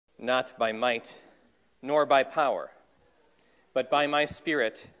Not by might, nor by power, but by my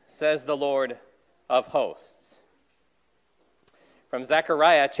Spirit, says the Lord of hosts. From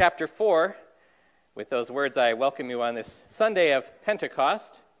Zechariah chapter 4, with those words, I welcome you on this Sunday of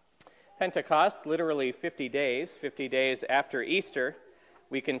Pentecost. Pentecost, literally 50 days after Easter.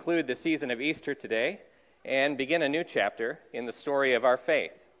 We conclude the season of Easter today and begin a new chapter in the story of our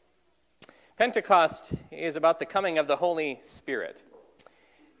faith. Pentecost is about the coming of the Holy Spirit.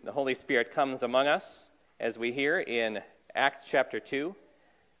 The Holy Spirit comes among us, as we hear in Acts chapter 2,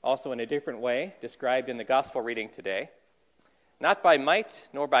 also in a different way, described in the gospel reading today. Not by might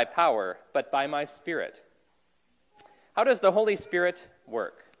nor by power, but by my Spirit. How does the Holy Spirit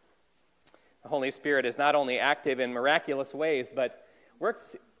work? The Holy Spirit is not only active in miraculous ways, but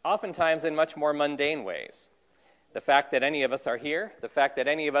works oftentimes in much more mundane ways. The fact that any of us are here, the fact that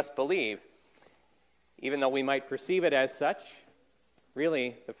any of us believe, even though we might perceive it as such,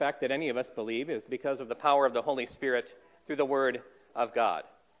 really, the fact that any of us believe is because of the power of the Holy Spirit through the Word of God.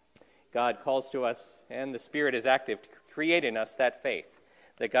 God calls to us, and the Spirit is active to create in us that faith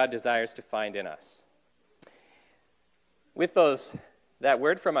that God desires to find in us. With that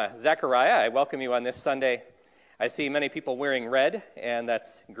word from Zechariah, I welcome you on this Sunday. I see many people wearing red, and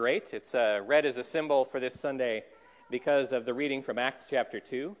that's great. Red is a symbol for this Sunday because of the reading from Acts chapter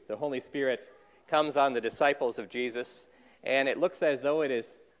 2. The Holy Spirit comes on the disciples of Jesus, and it looks as though it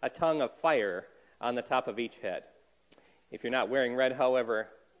is a tongue of fire on the top of each head. If you're not wearing red, however,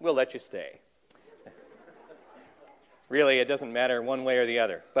 we'll let you stay. Really, it doesn't matter one way or the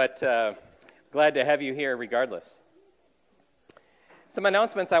other, but glad to have you here regardless. Some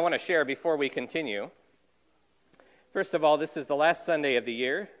announcements I want to share before we continue. First of all, this is the last Sunday of the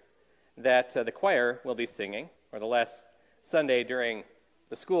year that the choir will be singing, or the last Sunday during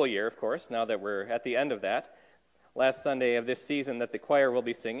the school year, of course, now that we're at the end of that. Last Sunday of this season that the choir will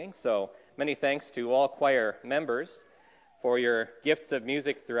be singing. So many thanks to all choir members for your gifts of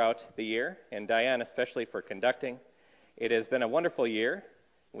music throughout the year, and Diane especially for conducting. It has been a wonderful year.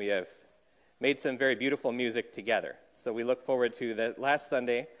 We have made some very beautiful music together. So we look forward to the last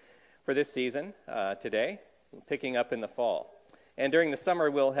Sunday for this season today, picking up in the fall. And during the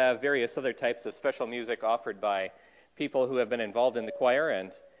summer, we'll have various other types of special music offered by people who have been involved in the choir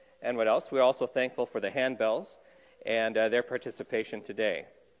and what else. We're also thankful for the handbells and their participation today.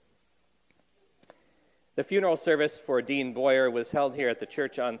 The funeral service for Dean Boyer was held here at the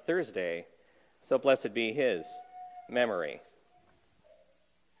church on Thursday, so blessed be his memory.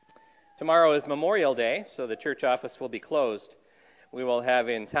 Tomorrow is Memorial Day, so the church office will be closed. We will have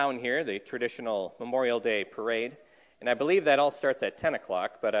in town here the traditional Memorial Day parade, and I believe that all starts at 10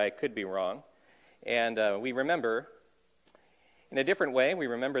 o'clock, but I could be wrong. And we remember, in a different way, we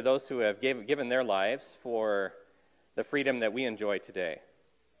remember those who have given their lives for the freedom that we enjoy today.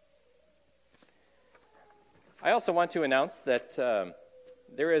 I also want to announce that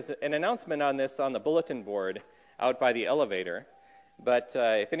there is an announcement on this on the bulletin board out by the elevator, but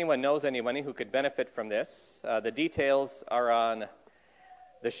if anyone knows anyone who could benefit from this, the details are on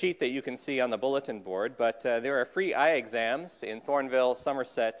the sheet that you can see on the bulletin board, but there are free eye exams in Thornville,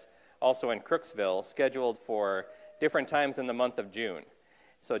 Somerset, also in Crooksville, scheduled for different times in the month of June.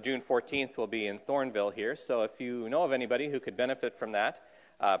 So June 14th will be in Thornville here. So if you know of anybody who could benefit from that,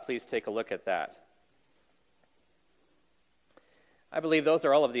 please take a look at that. I believe those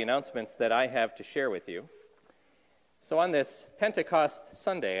are all of the announcements that I have to share with you. So on this Pentecost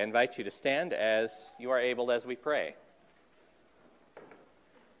Sunday, I invite you to stand as you are able as we pray.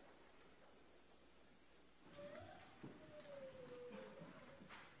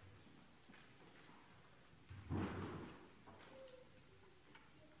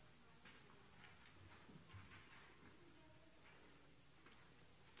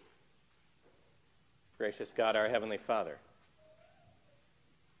 Gracious God, our Heavenly Father,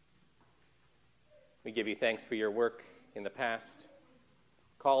 we give you thanks for your work in the past,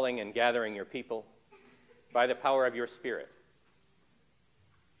 calling and gathering your people by the power of your Spirit.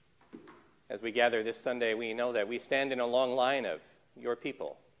 As we gather this Sunday, we know that we stand in a long line of your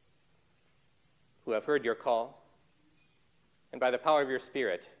people who have heard your call and by the power of your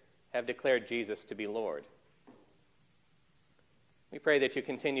Spirit have declared Jesus to be Lord. We pray that you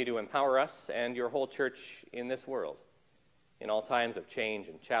continue to empower us and your whole church in this world in all times of change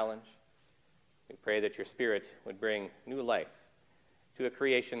and challenge. We pray that your Spirit would bring new life to a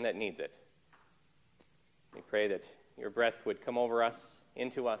creation that needs it. We pray that your breath would come over us,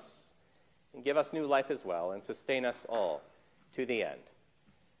 into us, and give us new life as well, and sustain us all to the end.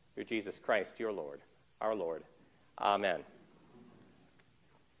 Through Jesus Christ, your Lord, our Lord. Amen.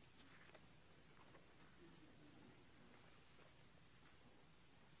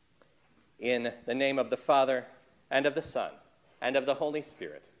 In the name of the Father, and of the Son, and of the Holy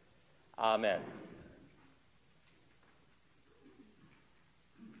Spirit. Amen.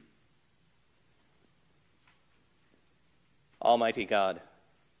 Almighty God,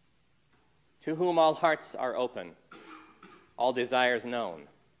 to whom all hearts are open, all desires known,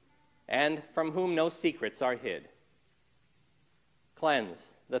 and from whom no secrets are hid,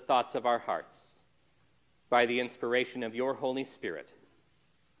 cleanse the thoughts of our hearts by the inspiration of your Holy Spirit,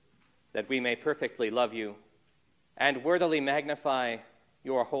 that we may perfectly love you and worthily magnify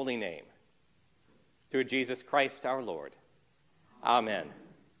your holy name. Through Jesus Christ our Lord. Amen.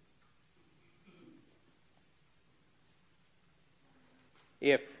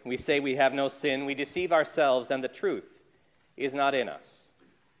 If we say we have no sin, we deceive ourselves, and the truth is not in us.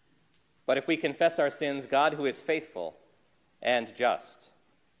 But if we confess our sins, God, who is faithful and just,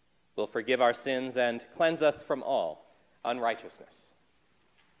 will forgive our sins and cleanse us from all unrighteousness.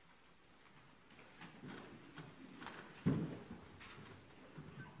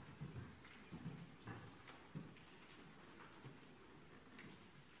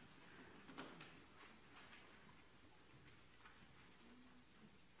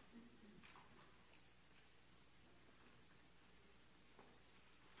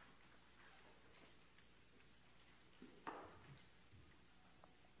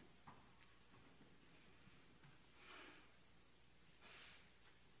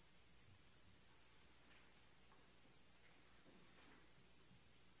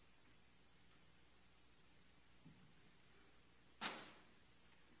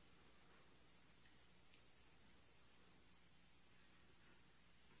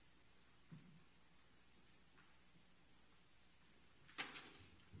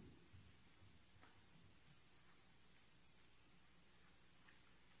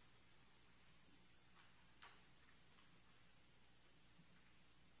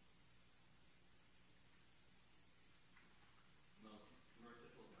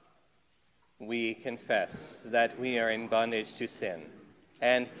 We confess that we are in bondage to sin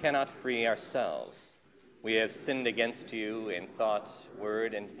and cannot free ourselves. We have sinned against you in thought,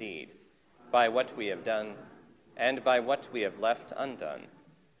 word, and deed, by what we have done and by what we have left undone.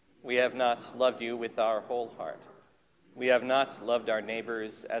 We have not loved you with our whole heart. We have not loved our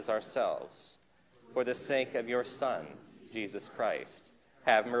neighbors as ourselves. For the sake of your Son, Jesus Christ,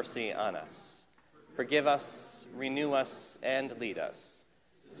 have mercy on us. Forgive us, renew us, and lead us,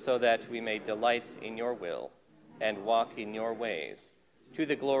 so that we may delight in your will and walk in your ways, to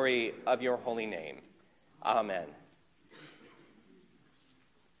the glory of your holy name. Amen.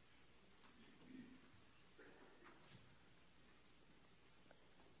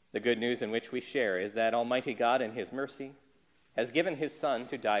 The good news in which we share is that Almighty God, in his mercy, has given his Son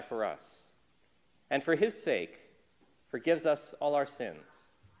to die for us, and for his sake forgives us all our sins.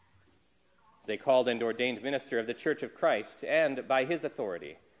 As a called and ordained minister of the Church of Christ, and by his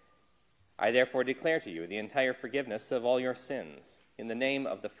authority, I therefore declare to you the entire forgiveness of all your sins, in the name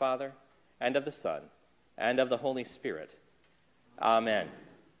of the Father, and of the Son, and of the Holy Spirit. Amen.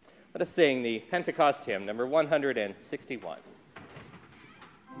 Let us sing the Pentecost hymn, number 161.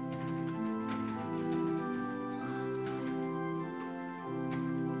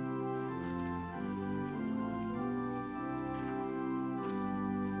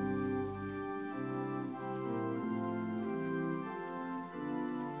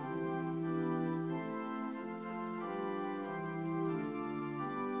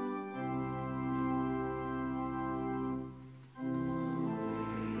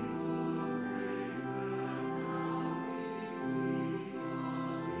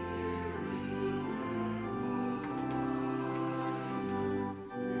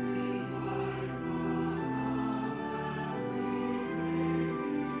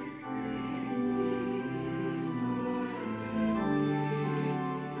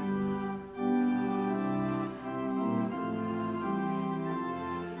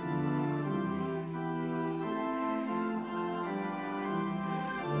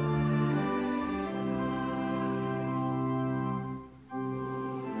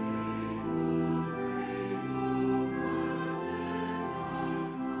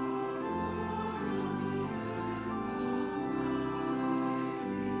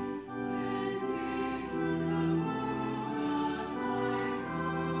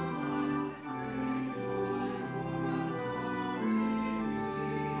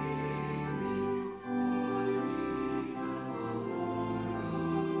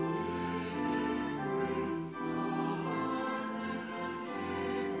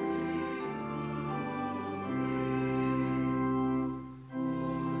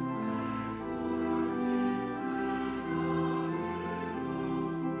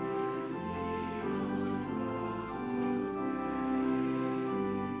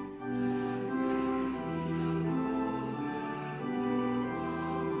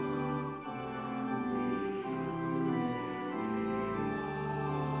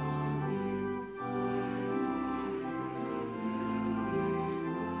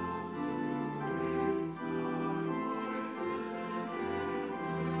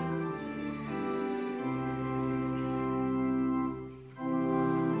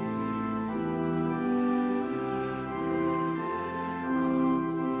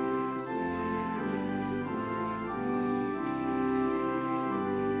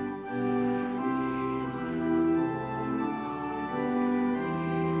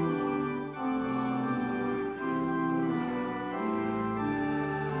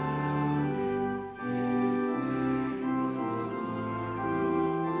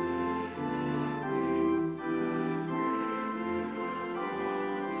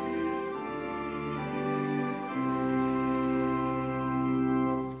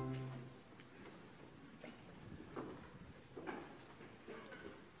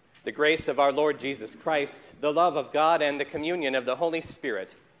 The grace of our Lord Jesus Christ, the love of God, and the communion of the Holy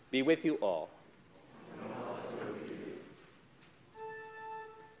Spirit be with you all.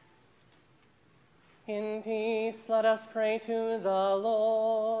 In peace, let us pray to the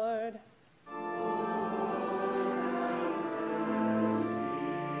Lord.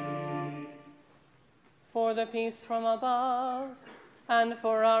 For the peace from above, and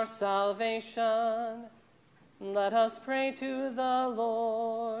for our salvation, let us pray to the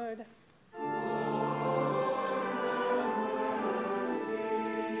Lord.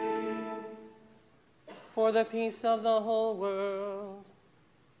 For the peace of the whole world,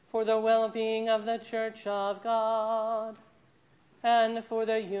 for the well-being of the Church of God, and for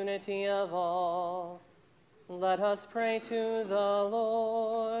the unity of all, let us pray to the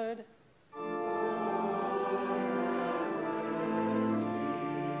Lord.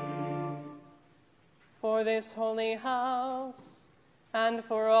 For this holy house, and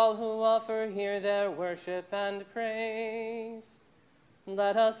for all who offer here their worship and praise,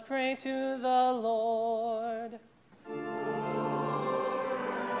 let us pray to the Lord.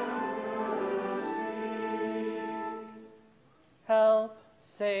 Help,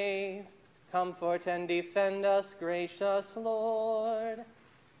 save, comfort, and defend us, gracious Lord.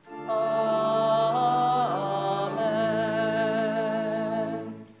 Amen.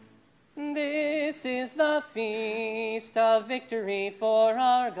 This is the feast of victory for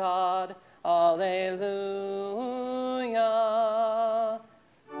our God. Alleluia.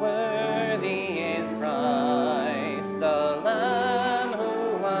 Worthy is Christ, the Lamb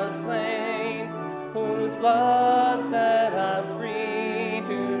who was slain, whose blood set us free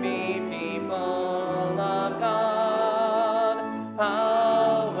to be people of God.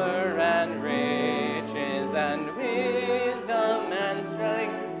 Power and riches and wisdom and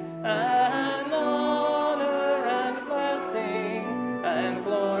strength and honor and blessing and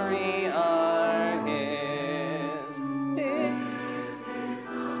glory are his. This is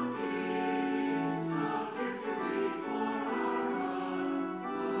the feast of victory for our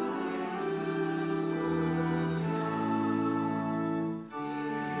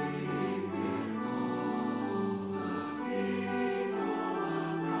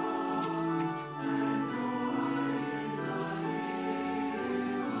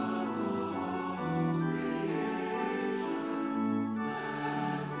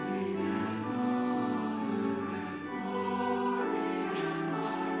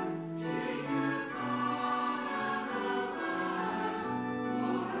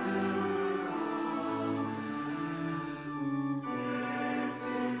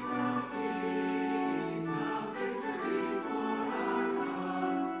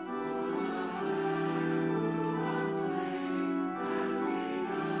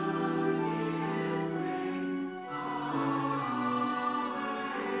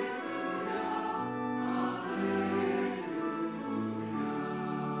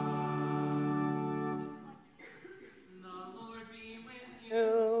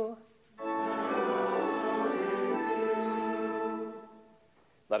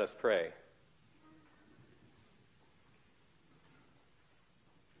Let us pray.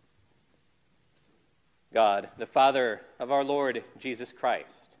 God, the Father of our Lord Jesus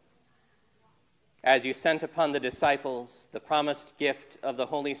Christ, as you sent upon the disciples the promised gift of the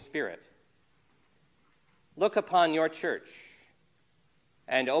Holy Spirit, look upon your church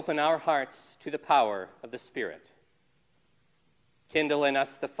and open our hearts to the power of the Spirit. Kindle in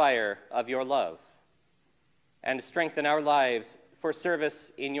us the fire of your love and strengthen our lives for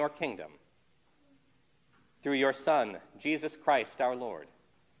service in your kingdom. Through your Son, Jesus Christ our Lord,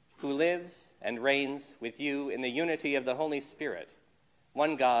 who lives and reigns with you in the unity of the Holy Spirit,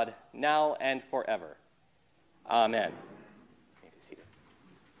 one God, now and forever. Amen. You may be seated.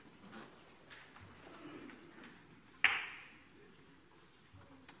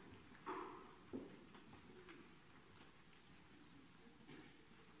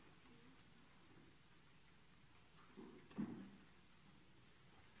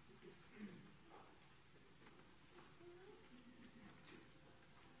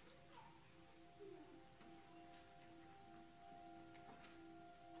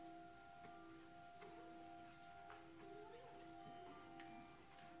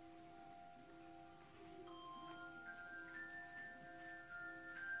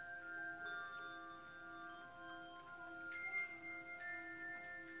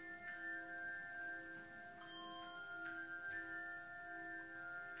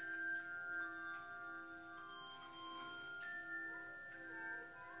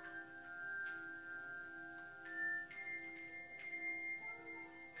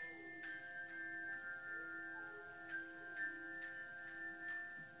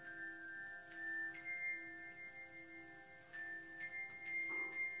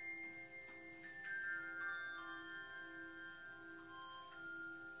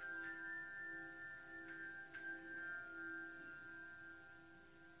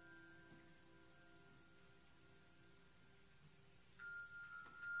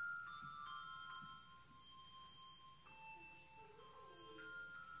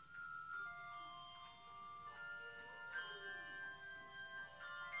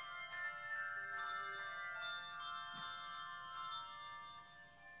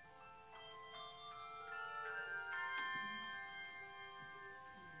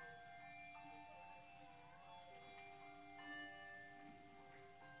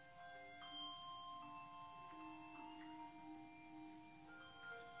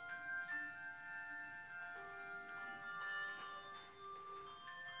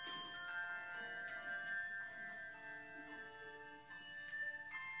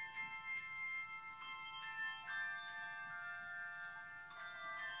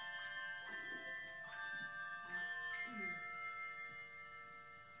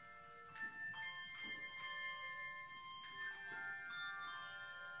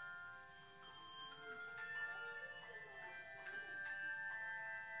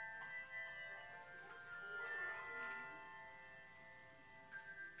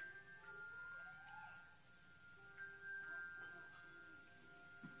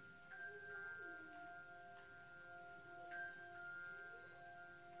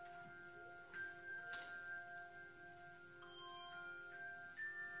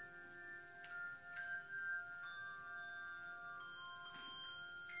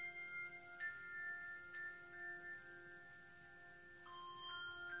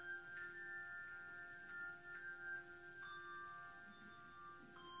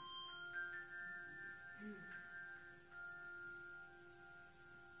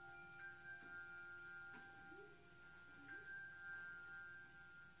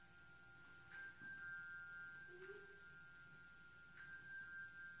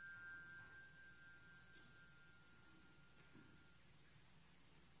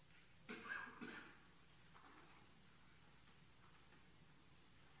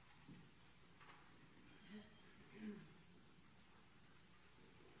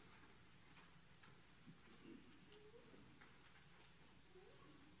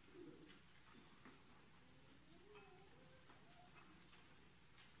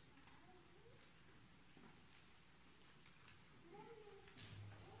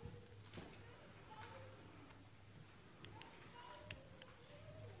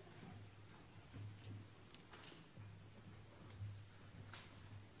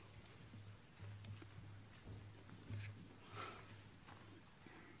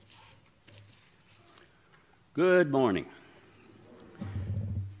 Good morning.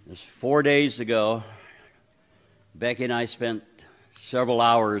 Just 4 days ago, Becky and I spent several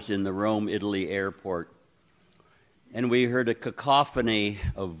hours in the Rome, Italy airport, and we heard a cacophony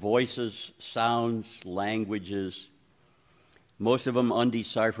of voices, sounds, languages, most of them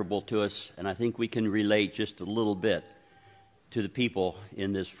undecipherable to us, and I think we can relate just a little bit to the people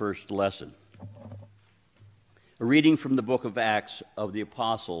in this first lesson. A reading from the book of Acts of the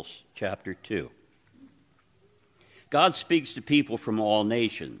Apostles, chapter 2. God speaks to people from all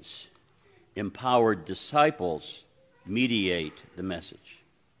nations. Empowered disciples mediate the message.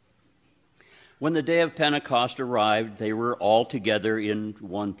 When the day of Pentecost arrived, they were all together in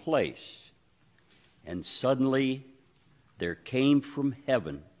one place. And suddenly there came from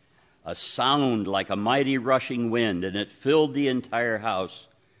heaven a sound like a mighty rushing wind, and it filled the entire house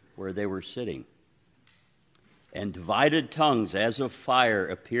where they were sitting. And divided tongues as of fire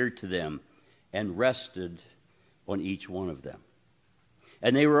appeared to them and rested on each one of them.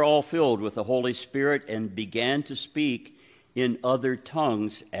 And they were all filled with the Holy Spirit and began to speak in other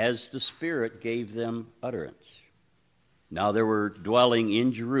tongues as the Spirit gave them utterance. Now there were dwelling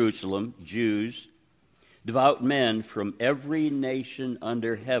in Jerusalem Jews, devout men from every nation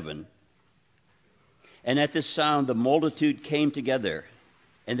under heaven. And at this sound the multitude came together,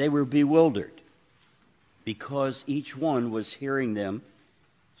 and they were bewildered, because each one was hearing them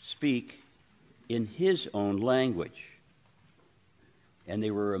speak in his own language. And they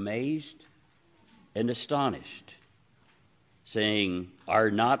were amazed and astonished, saying,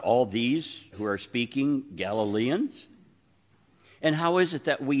 "Are not all these who are speaking Galileans? And how is it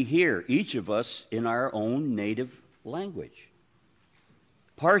that we hear, each of us, in our own native language?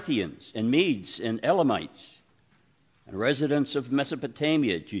 Parthians and Medes and Elamites, and residents of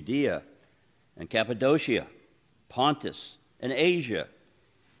Mesopotamia, Judea and Cappadocia, Pontus and Asia,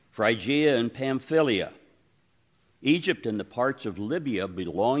 Phrygia and Pamphylia, Egypt and the parts of Libya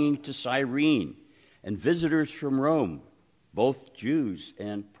belonging to Cyrene, and visitors from Rome, both Jews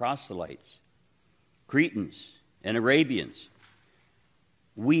and proselytes, Cretans and Arabians.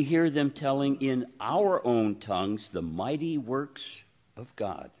 We hear them telling in our own tongues the mighty works of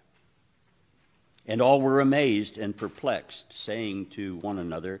God." And all were amazed and perplexed, saying to one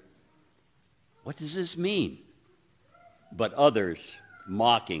another, "What does this mean?" But others,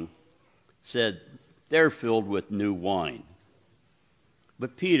 mocking, said, "They're filled with new wine."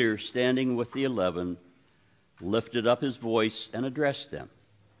 But Peter, standing with the 11, lifted up his voice and addressed them.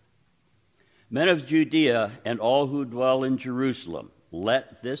 "Men of Judea and all who dwell in Jerusalem,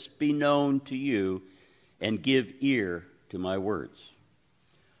 let this be known to you, and give ear to my words.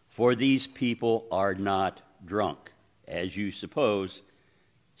 For these people are not drunk, as you suppose,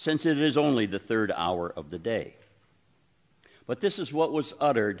 since it is only the third hour of the day. But this is what was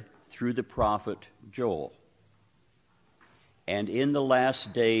uttered through the prophet Joel. And in the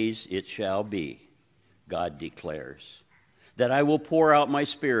last days it shall be, God declares, that I will pour out my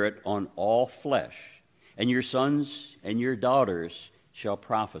Spirit on all flesh, and your sons and your daughters shall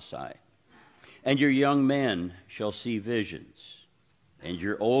prophesy, and your young men shall see visions, and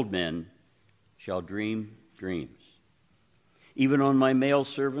your old men shall dream dreams. Even on my male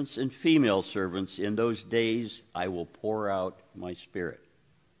servants and female servants in those days I will pour out my Spirit,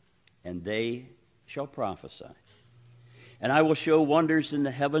 and they shall prophesy. And I will show wonders in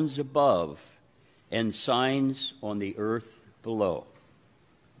the heavens above and signs on the earth below,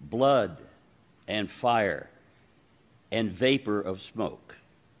 blood and fire and vapor of smoke.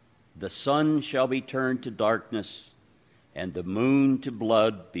 The sun shall be turned to darkness and the moon to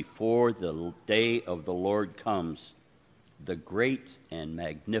blood before the day of the Lord comes, the great and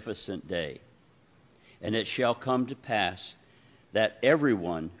magnificent day. And it shall come to pass that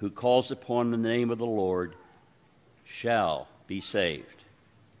everyone who calls upon the name of the Lord shall be saved."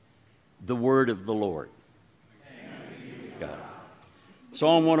 The word of the Lord. God.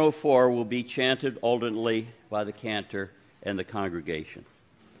 Psalm 104 will be chanted alternately by the cantor and the congregation.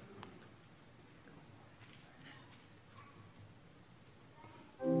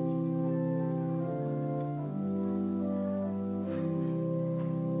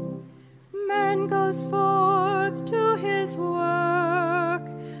 Man goes forth to his work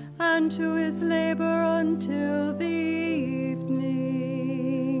and to his labor until the evening.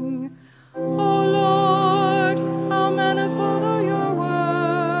 O Lord, how manifold are your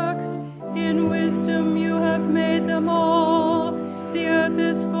works! In wisdom you have made them all. The earth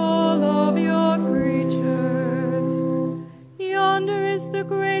is full of your creatures. Yonder is the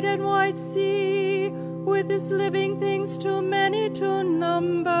great and wide sea, with its living things too many to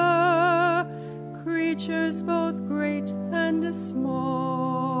number, creatures both great and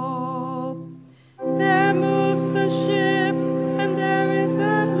small. There moves the ships, and there is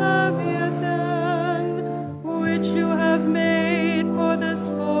that Leviathan, which you have made for the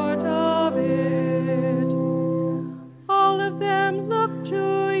sport of it. All of them look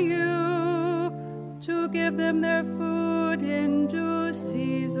to you to give them their food in due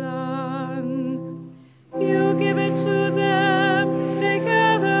season. You give it to them, they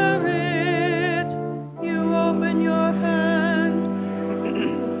gather it. You open your hand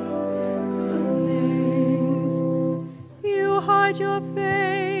of things. You hide your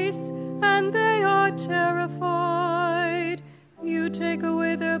face, and they are terrified. You take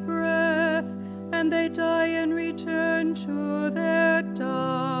away their breath, and they die and return to their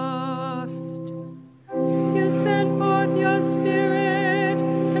dust. You send forth your Spirit,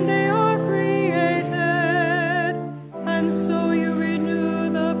 and they are created, and so you renew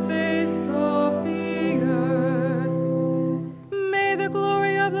the face of the earth. May the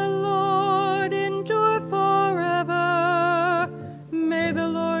glory of the Lord endure forever. May the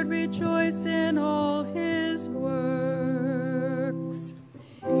Lord rejoice in all his works.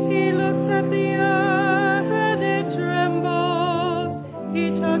 He looks at the earth, and it trembles.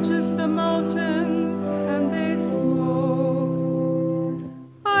 He touches the mountains, and they smoke.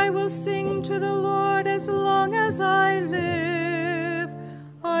 I will sing to the Lord as long as I live.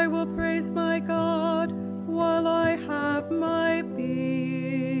 I will praise my God while I have my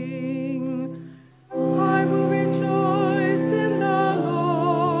being. I will rejoice in the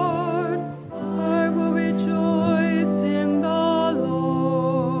Lord. I will rejoice in the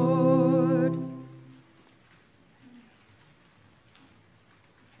Lord.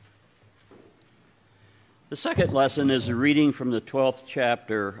 The second lesson is a reading from the 12th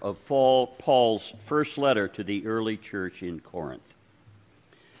chapter of Paul's first letter to the early church in Corinth.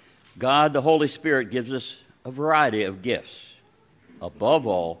 God, the Holy Spirit, gives us a variety of gifts. Above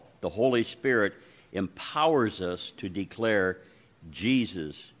all, the Holy Spirit empowers us to declare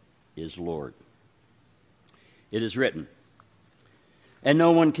Jesus is Lord. It is written, "And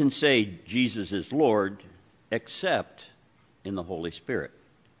no one can say Jesus is Lord except in the Holy Spirit."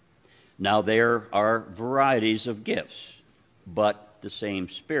 Now there are varieties of gifts, but the same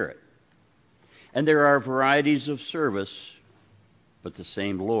Spirit. And there are varieties of service, but the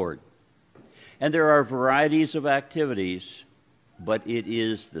same Lord. And there are varieties of activities, but it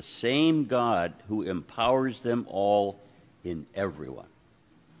is the same God who empowers them all in everyone.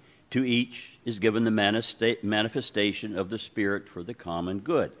 To each is given the manifestation of the Spirit for the common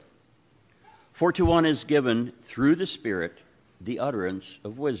good. For to one is given through the Spirit the utterance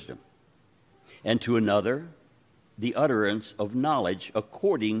of wisdom, and to another the utterance of knowledge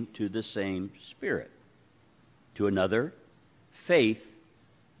according to the same Spirit. To another, faith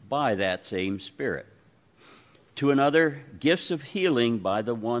by that same Spirit. To another, gifts of healing by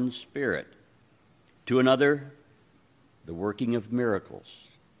the one Spirit. To another, the working of miracles.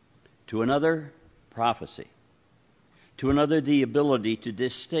 To another, prophecy. To another, the ability to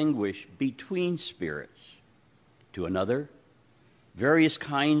distinguish between spirits. To another, various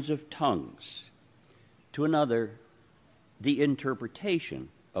kinds of tongues. To another, the interpretation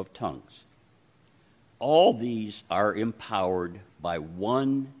of tongues. All these are empowered by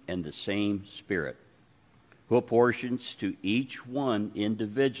one and the same Spirit, who apportions to each one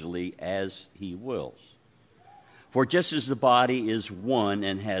individually as he wills. For just as the body is one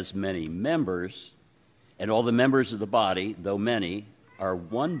and has many members, and all the members of the body, though many, are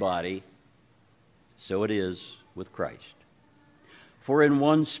one body, so it is with Christ. For in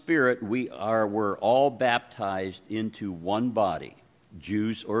one Spirit were all baptized into one body,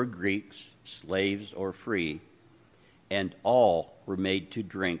 Jews or Greeks, slaves or free, and all were made to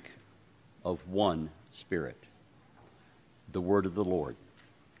drink of one Spirit. The word of the Lord.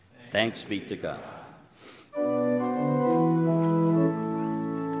 Thanks be to God.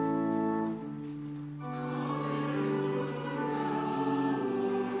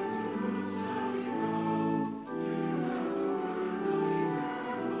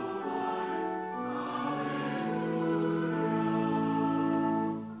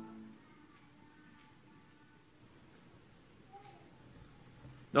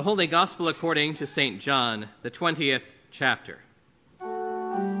 The Holy Gospel according to St. John, the 20th chapter.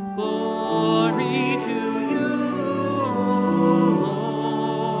 Glory to you, O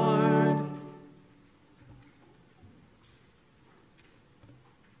Lord.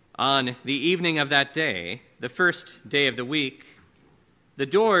 On the evening of that day, the first day of the week, the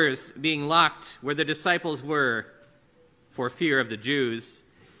doors being locked where the disciples were for fear of the Jews,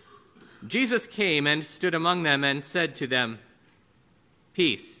 Jesus came and stood among them and said to them,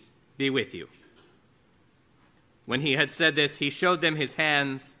 "Peace be with you." When he had said this, he showed them his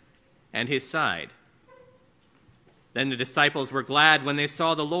hands and his side. Then the disciples were glad when they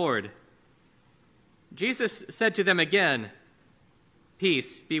saw the Lord. Jesus said to them again,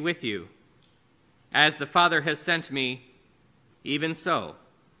 "Peace be with you. As the Father has sent me, even so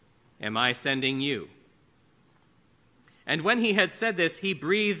am I sending you." And when he had said this, he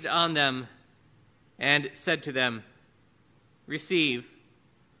breathed on them and said to them, "Receive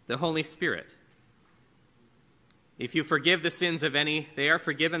the Holy Spirit. If you forgive the sins of any, they are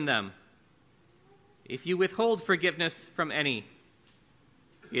forgiven them. If you withhold forgiveness from any,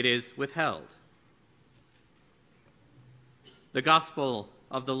 it is withheld." The Gospel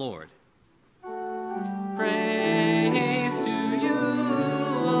of the Lord. Praise to you,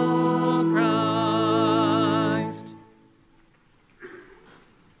 O Christ.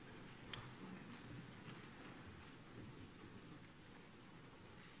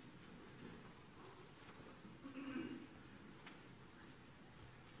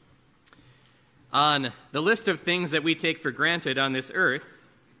 On the list of things that we take for granted on this earth,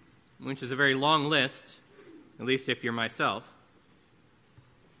 which is a very long list, at least if you're myself,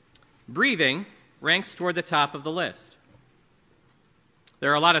 breathing ranks toward the top of the list. There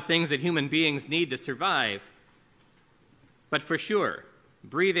are a lot of things that human beings need to survive, but for sure,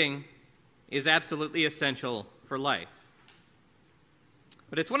 breathing is absolutely essential for life.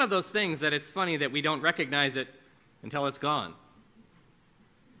 But it's one of those things that it's funny that we don't recognize it until it's gone.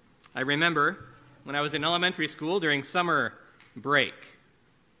 I remember when I was in elementary school during summer break.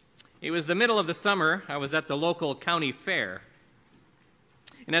 It was the middle of the summer. I was at the local county fair.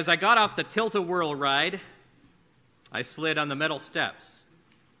 And as I got off the tilt-a-whirl ride, I slid on the metal steps,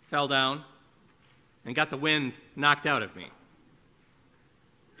 fell down, and got the wind knocked out of me.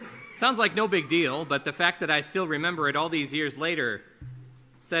 Sounds like no big deal, but the fact that I still remember it all these years later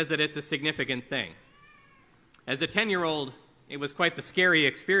says that it's a significant thing. As a 10-year-old, it was quite the scary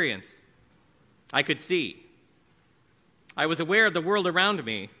experience. I could see. I was aware of the world around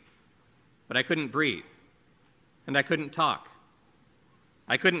me, but I couldn't breathe, and I couldn't talk.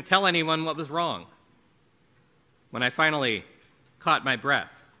 I couldn't tell anyone what was wrong. When I finally caught my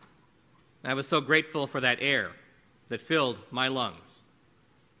breath, I was so grateful for that air that filled my lungs.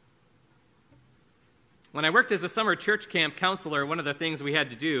 When I worked as a summer church camp counselor, one of the things we had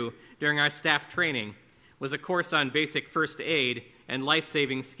to do during our staff training was a course on basic first aid and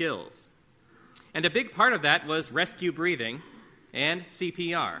life-saving skills. And a big part of that was rescue breathing and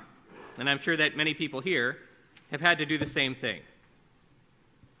CPR. And I'm sure that many people here have had to do the same thing.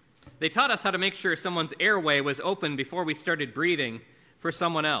 They taught us how to make sure someone's airway was open before we started breathing for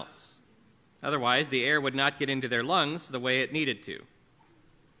someone else. Otherwise, the air would not get into their lungs the way it needed to.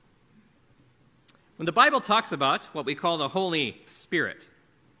 When the Bible talks about what we call the Holy Spirit,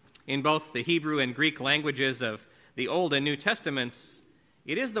 in both the Hebrew and Greek languages of the Old and New Testaments,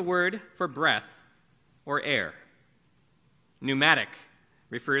 it is the word for breath or air. Pneumatic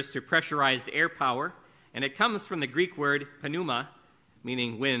refers to pressurized air power, and it comes from the Greek word pneuma,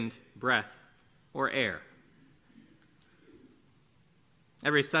 meaning wind, breath, or air.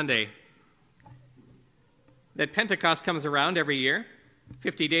 Every Sunday that Pentecost comes around every year,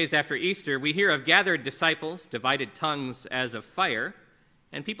 50 days after Easter, we hear of gathered disciples, divided tongues as of fire,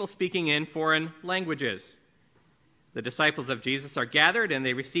 and people speaking in foreign languages. The disciples of Jesus are gathered, and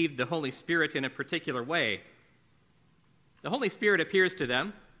they receive the Holy Spirit in a particular way. The Holy Spirit appears to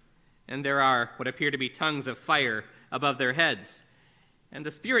them, and there are what appear to be tongues of fire above their heads. And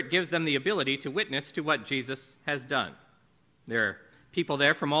the Spirit gives them the ability to witness to what Jesus has done. There are people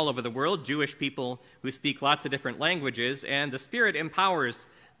there from all over the world, Jewish people who speak lots of different languages, and the Spirit empowers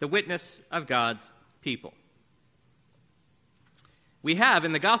the witness of God's people. We have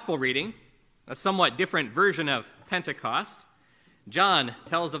in the Gospel reading a somewhat different version of Pentecost. John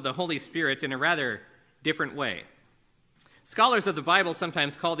tells of the Holy Spirit in a rather different way. Scholars of the Bible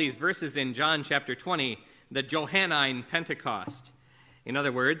sometimes call these verses in John chapter 20 the Johannine Pentecost. In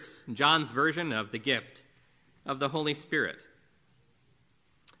other words, John's version of the gift of the Holy Spirit.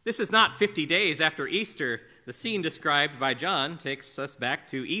 This is not 50 days after Easter. The scene described by John takes us back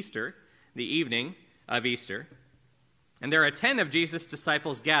to Easter, the evening of Easter. And there are 10 of Jesus'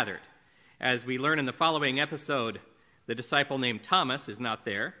 disciples gathered. As we learn in the following episode, the disciple named Thomas is not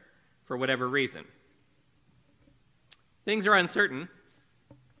there for whatever reason. Things are uncertain.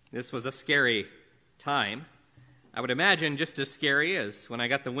 This was a scary time. I would imagine just as scary as when I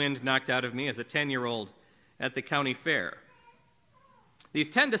got the wind knocked out of me as a 10-year-old at the county fair. These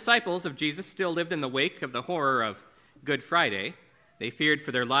 10 disciples of Jesus still lived in the wake of the horror of Good Friday. They feared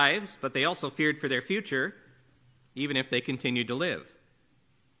for their lives, but they also feared for their future, even if they continued to live.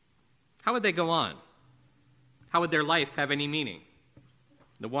 How would they go on? How would their life have any meaning?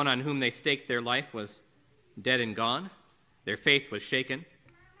 The one on whom they staked their life was dead and gone. Their faith was shaken.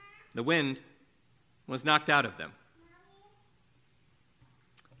 The wind was knocked out of them.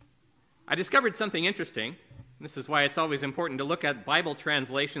 I discovered something interesting. This is why it's always important to look at Bible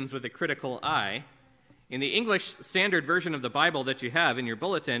translations with a critical eye. In the English Standard Version of the Bible that you have in your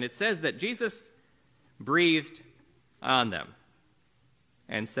bulletin, it says that Jesus breathed on them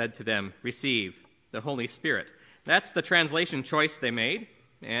and said to them, "Receive the Holy Spirit." That's the translation choice they made,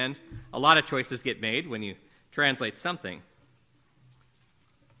 and a lot of choices get made when you translate something.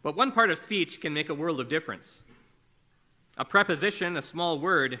 But one part of speech can make a world of difference. A preposition, a small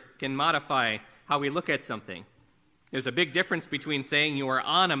word, can modify how we look at something. There's a big difference between saying you are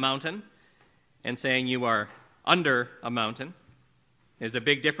on a mountain and saying you are under a mountain. There's a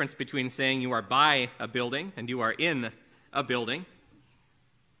big difference between saying you are by a building and you are in a building.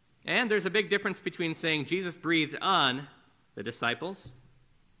 And there's a big difference between saying Jesus breathed on the disciples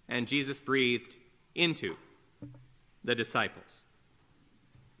and Jesus breathed into the disciples.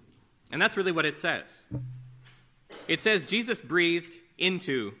 And that's really what it says. It says Jesus breathed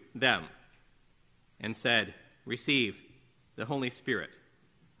into them and said, "Receive the Holy Spirit."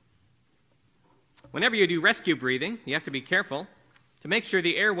 Whenever you do rescue breathing, you have to be careful to make sure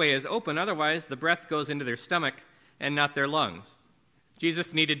the airway is open, otherwise the breath goes into their stomach and not their lungs.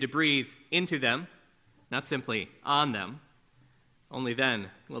 Jesus needed to breathe into them, not simply on them. Only then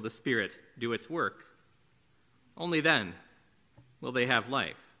will the Spirit do its work. Only then will they have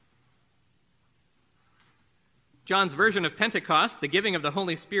life. John's version of Pentecost, the giving of the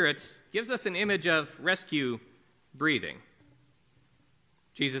Holy Spirit, gives us an image of rescue breathing.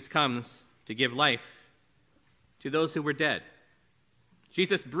 Jesus comes to give life to those who were dead.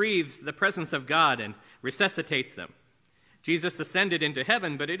 Jesus breathes the presence of God and resuscitates them. Jesus ascended into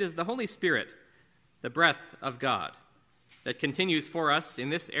heaven, but it is the Holy Spirit, the breath of God, that continues for us in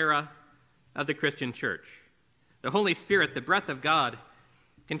this era of the Christian church. The Holy Spirit, the breath of God,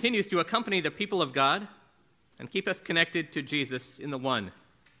 continues to accompany the people of God and keep us connected to Jesus in the one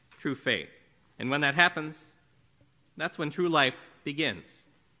true faith. And when that happens, that's when true life begins.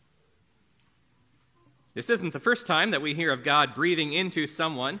 This isn't the first time that we hear of God breathing into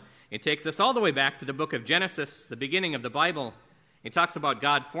someone. It takes us all the way back to the book of Genesis, the beginning of the Bible. It talks about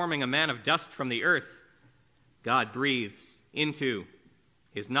God forming a man of dust from the earth. God breathes into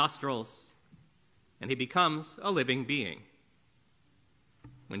his nostrils, and he becomes a living being.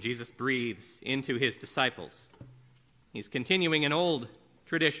 When Jesus breathes into his disciples, he's continuing an old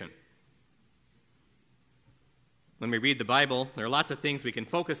tradition. When we read the Bible, there are lots of things we can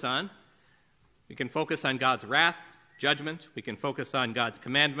focus on. We can focus on God's wrath, judgment. We can focus on God's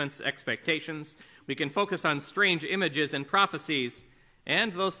commandments, expectations. We can focus on strange images and prophecies,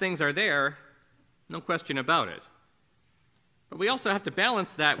 and those things are there, no question about it. But we also have to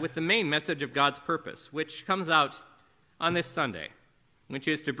balance that with the main message of God's purpose, which comes out on this Sunday, which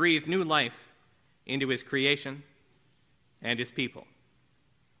is to breathe new life into his creation and his people.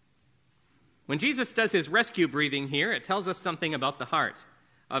 When Jesus does his rescue breathing here, it tells us something about the heart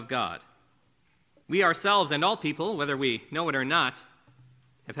of God. We ourselves and all people, whether we know it or not,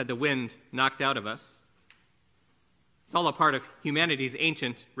 have had the wind knocked out of us. It's all a part of humanity's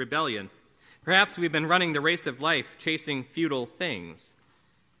ancient rebellion. Perhaps we've been running the race of life, chasing futile things.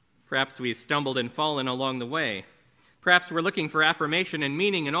 Perhaps we've stumbled and fallen along the way. Perhaps we're looking for affirmation and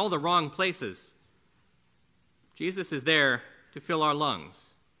meaning in all the wrong places. Jesus is there to fill our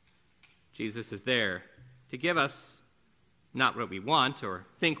lungs. Jesus is there to give us not what we want or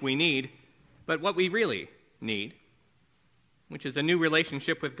think we need, but what we really need, which is a new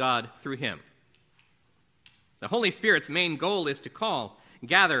relationship with God through him. The Holy Spirit's main goal is to call,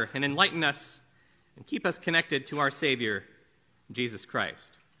 gather, and enlighten us and keep us connected to our Savior, Jesus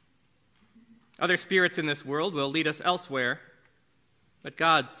Christ. Other spirits in this world will lead us elsewhere, but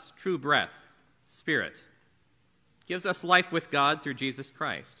God's true breath, Spirit, gives us life with God through Jesus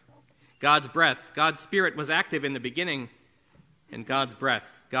Christ. God's breath, God's Spirit was active in the beginning, and God's breath,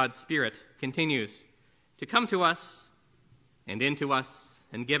 God's Spirit, continues to come to us and into us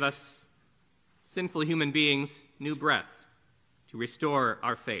and give us, sinful human beings, new breath to restore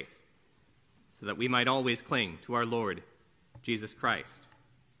our faith so that we might always cling to our Lord, Jesus Christ.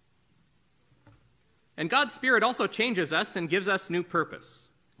 And God's Spirit also changes us and gives us new purpose.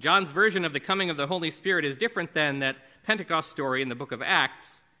 John's version of the coming of the Holy Spirit is different than that Pentecost story in the book of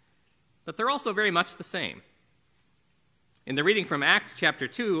Acts, but they're also very much the same. In the reading from Acts chapter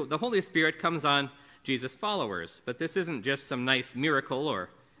 2, the Holy Spirit comes on Jesus' followers, but this isn't just some nice miracle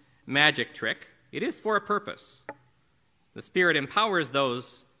or magic trick. It is for a purpose. The Spirit empowers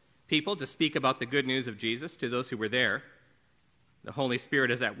those people to speak about the good news of Jesus to those who were there. The Holy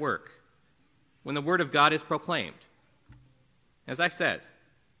Spirit is at work. when the Word of God is proclaimed. As I said,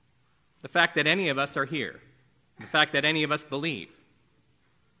 the fact that any of us are here, the fact that any of us believe,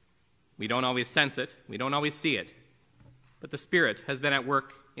 we don't always sense it, we don't always see it, but the Spirit has been at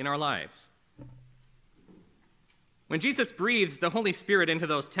work in our lives. When Jesus breathes the Holy Spirit into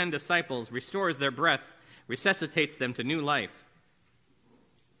those 10 disciples, restores their breath, resuscitates them to new life,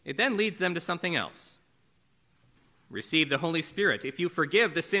 it then leads them to something else. Receive the Holy Spirit. If you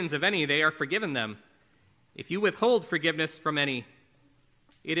forgive the sins of any, they are forgiven them. If you withhold forgiveness from any,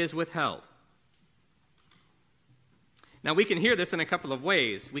 it is withheld. Now, we can hear this in a couple of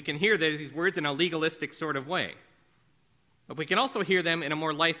ways. We can hear these words in a legalistic sort of way, but we can also hear them in a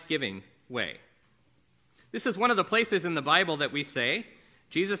more life-giving way. This is one of the places in the Bible that we say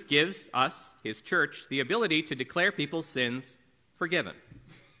Jesus gives us, his church, the ability to declare people's sins forgiven.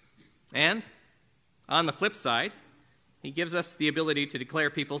 And on the flip side, he gives us the ability to declare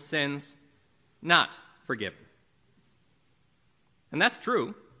people's sins not forgiven. And that's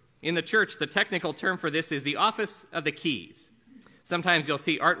true. In the church, the technical term for this is the office of the keys. Sometimes you'll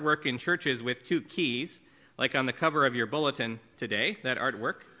see artwork in churches with 2 keys, like on the cover of your bulletin today, that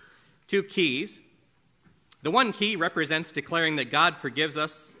artwork. 2 keys. The one key represents declaring that God forgives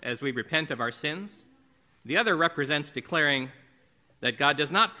us as we repent of our sins. The other represents declaring that God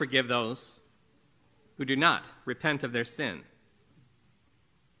does not forgive those who do not repent of their sin.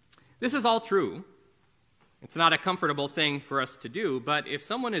 This is all true. It's not a comfortable thing for us to do, but if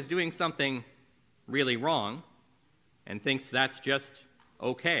someone is doing something really wrong and thinks that's just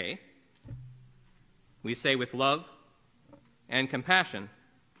okay, we say with love and compassion,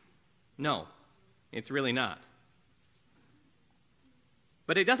 no, it's really not.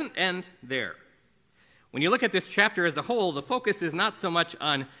 But it doesn't end there. When you look at this chapter as a whole, the focus is not so much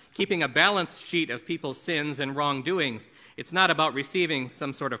on keeping a balance sheet of people's sins and wrongdoings. It's not about receiving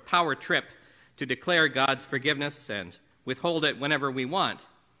some sort of power trip to declare God's forgiveness and withhold it whenever we want,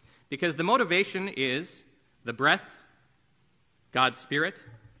 because the motivation is the breath, God's Spirit,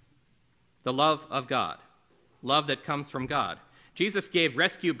 the love of God, love that comes from God. Jesus gave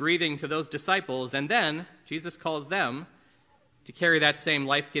rescue breathing to those disciples, and then Jesus calls them to carry that same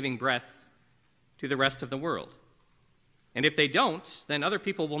life-giving breath to the rest of the world. And if they don't, then other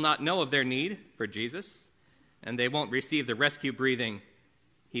people will not know of their need for Jesus, and they won't receive the rescue breathing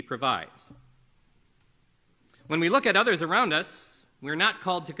he provides. When we look at others around us, we're not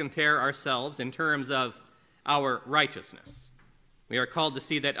called to compare ourselves in terms of our righteousness. We are called to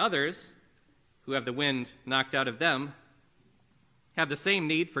see that others who have the wind knocked out of them have the same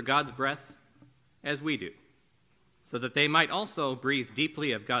need for God's breath as we do, so that they might also breathe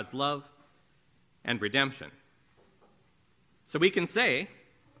deeply of God's love and redemption. So we can say,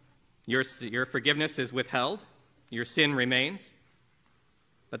 your forgiveness is withheld, your sin remains,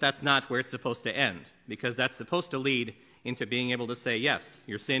 but that's not where it's supposed to end, because that's supposed to lead into being able to say, yes,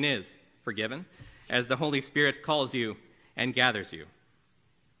 your sin is forgiven, as the Holy Spirit calls you and gathers you.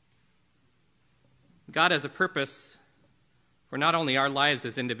 God has a purpose for not only our lives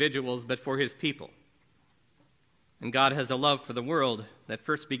as individuals, but for his people. And God has a love for the world that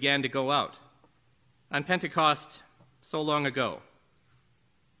first began to go out on Pentecost so long ago.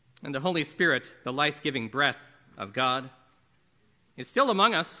 And the Holy Spirit, the life-giving breath of God, is still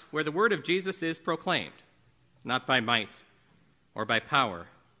among us where the word of Jesus is proclaimed, not by might or by power,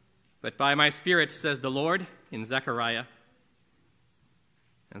 but by my Spirit, says the Lord in Zechariah,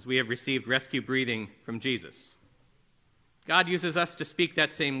 as we have received rescue breathing from Jesus. God uses us to speak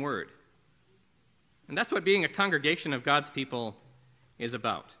that same word. And that's what being a congregation of God's people is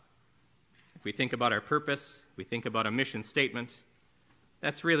about. If we think about our purpose, if we think about a mission statement,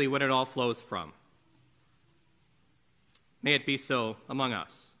 that's really what it all flows from. May it be so among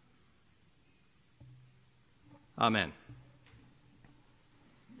us. Amen.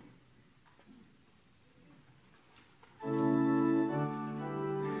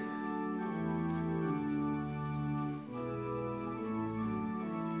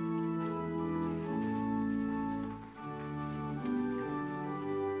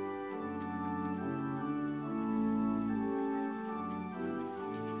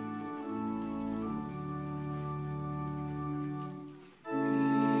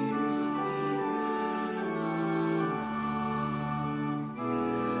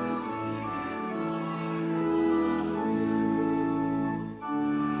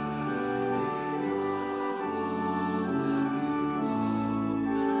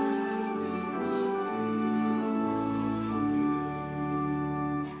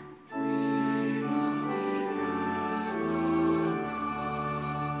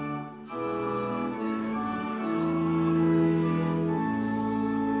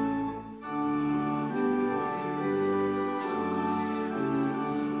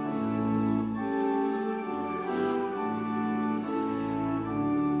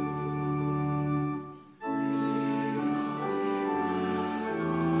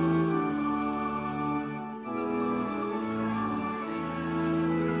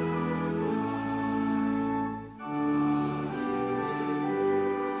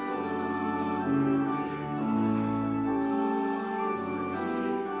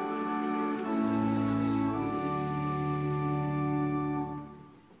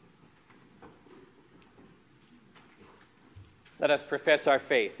 Let us profess our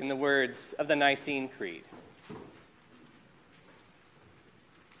faith in the words of the Nicene Creed.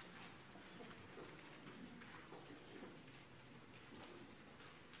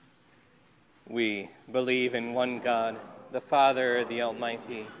 We believe in one God, the Father, the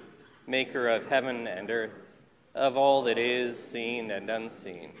Almighty, maker of heaven and earth, of all that is seen and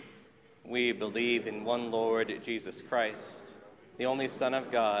unseen. We believe in one Lord, Jesus Christ, the only Son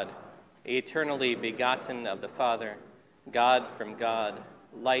of God, eternally begotten of the Father, God from God,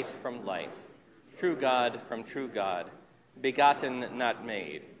 light from light, true God from true God, begotten, not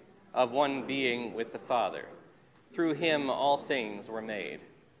made, of one being with the Father. Through him all things were made.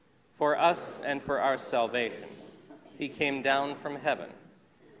 For us and for our salvation, he came down from heaven.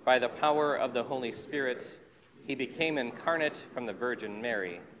 By the power of the Holy Spirit, he became incarnate from the Virgin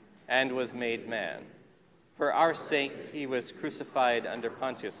Mary and was made man. For our sake, he was crucified under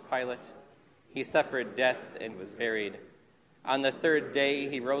Pontius Pilate. He suffered death and was buried. On the third day,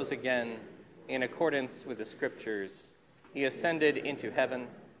 he rose again in accordance with the Scriptures. He ascended into heaven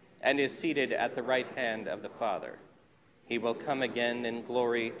and is seated at the right hand of the Father. He will come again in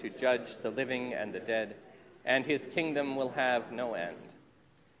glory to judge the living and the dead, and his kingdom will have no end.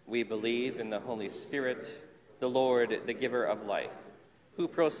 We believe in the Holy Spirit, the Lord, the giver of life, who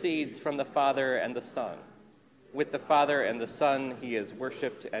proceeds from the Father and the Son. With the Father and the Son he is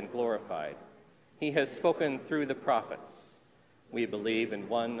worshipped and glorified. He has spoken through the prophets. We believe in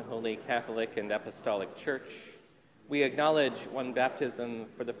one holy Catholic and Apostolic Church. We acknowledge one baptism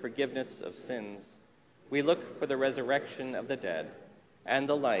for the forgiveness of sins. We look for the resurrection of the dead and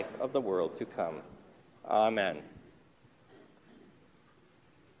the life of the world to come. Amen.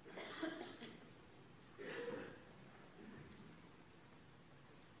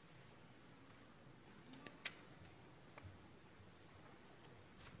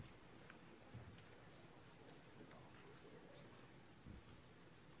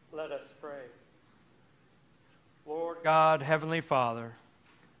 Let us pray. Lord God, Heavenly Father,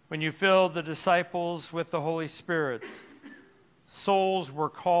 when you filled the disciples with the Holy Spirit, souls were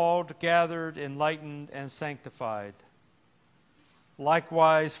called, gathered, enlightened, and sanctified.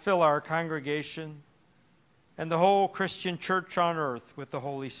 Likewise, fill our congregation and the whole Christian church on earth with the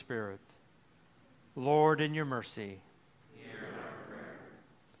Holy Spirit. Lord, in your mercy, hear our prayer.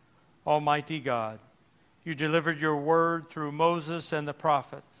 Almighty God, you delivered your word through Moses and the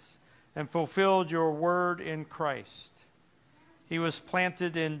prophets and fulfilled your word in Christ. He was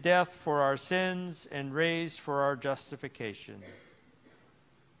planted in death for our sins and raised for our justification.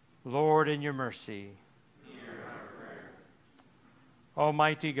 Lord, in your mercy, hear our prayer.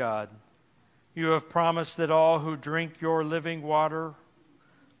 Almighty God, you have promised that all who drink your living water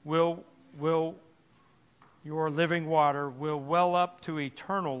will well up to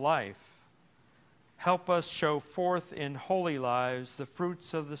eternal life. Help us show forth in holy lives the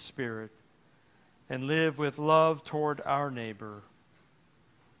fruits of the Spirit and live with love toward our neighbor.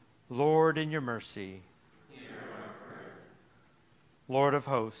 Lord, in your mercy, hear our prayer. Lord of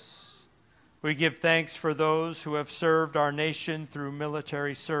hosts, we give thanks for those who have served our nation through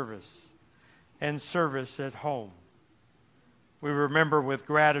military service and service at home. We remember with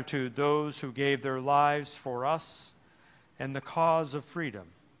gratitude those who gave their lives for us and the cause of freedom.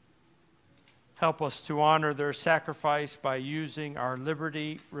 Help us to honor their sacrifice by using our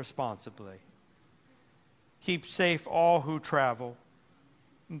liberty responsibly. Keep safe all who travel.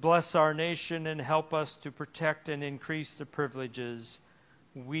 Bless our nation and help us to protect and increase the privileges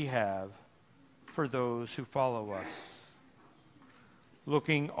we have for those who follow us.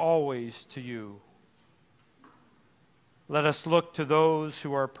 Looking always to you. Let us look to those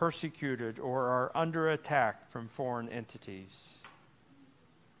who are persecuted or are under attack from foreign entities.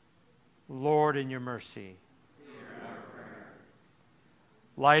 Lord, in your mercy, hear our prayer.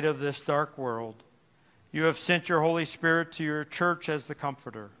 Light of this dark world, you have sent your Holy Spirit to your church as the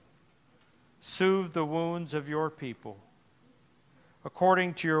Comforter. Soothe the wounds of your people.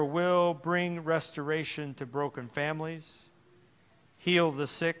 According to your will, bring restoration to broken families, heal the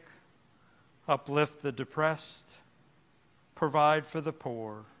sick, uplift the depressed, provide for the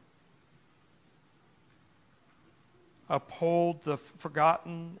poor, uphold the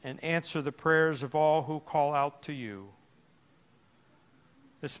forgotten, and answer the prayers of all who call out to you.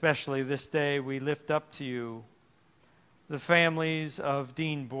 Especially this day, we lift up to you the families of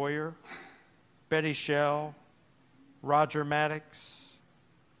Dean Boyer, Betty Schell, Roger Maddox,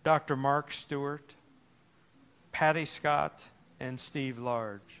 Dr. Mark Stewart, Patty Scott, and Steve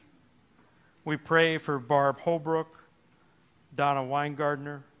Large. We pray for Barb Holbrook, Donna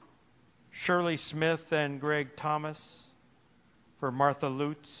Weingardner, Shirley Smith and Greg Thomas, for Martha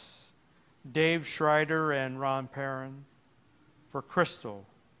Lutz, Dave Schreider and Ron Perrin, for Crystal,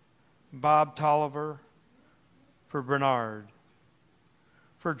 Bob Tolliver, for Bernard,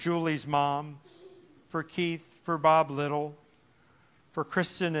 for Julie's mom, for Keith, for Bob Little, for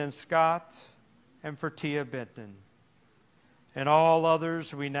Kristen and Scott, and for Tia Benton, and all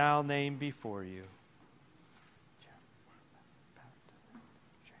others we now name before you.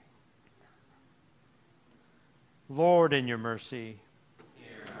 Lord, in your mercy,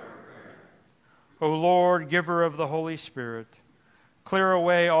 hear our prayer. O Lord, giver of the Holy Spirit, clear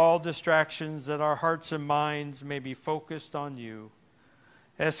away all distractions that our hearts and minds may be focused on you.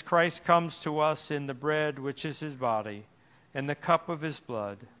 As Christ comes to us in the bread which is his body and the cup of his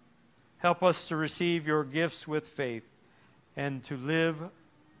blood, help us to receive your gifts with faith and to live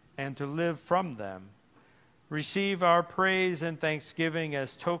from them. Receive our praise and thanksgiving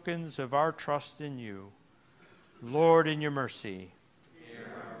as tokens of our trust in you. Lord, in your mercy, hear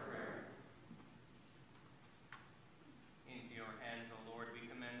our prayer. Into your hands, O Lord, we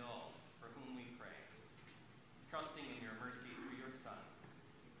commend all for whom we pray, trusting in your mercy through your Son,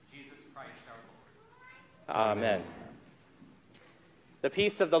 Jesus Christ our Lord. Amen. The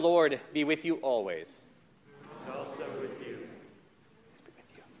peace of the Lord be with you always. And also with you.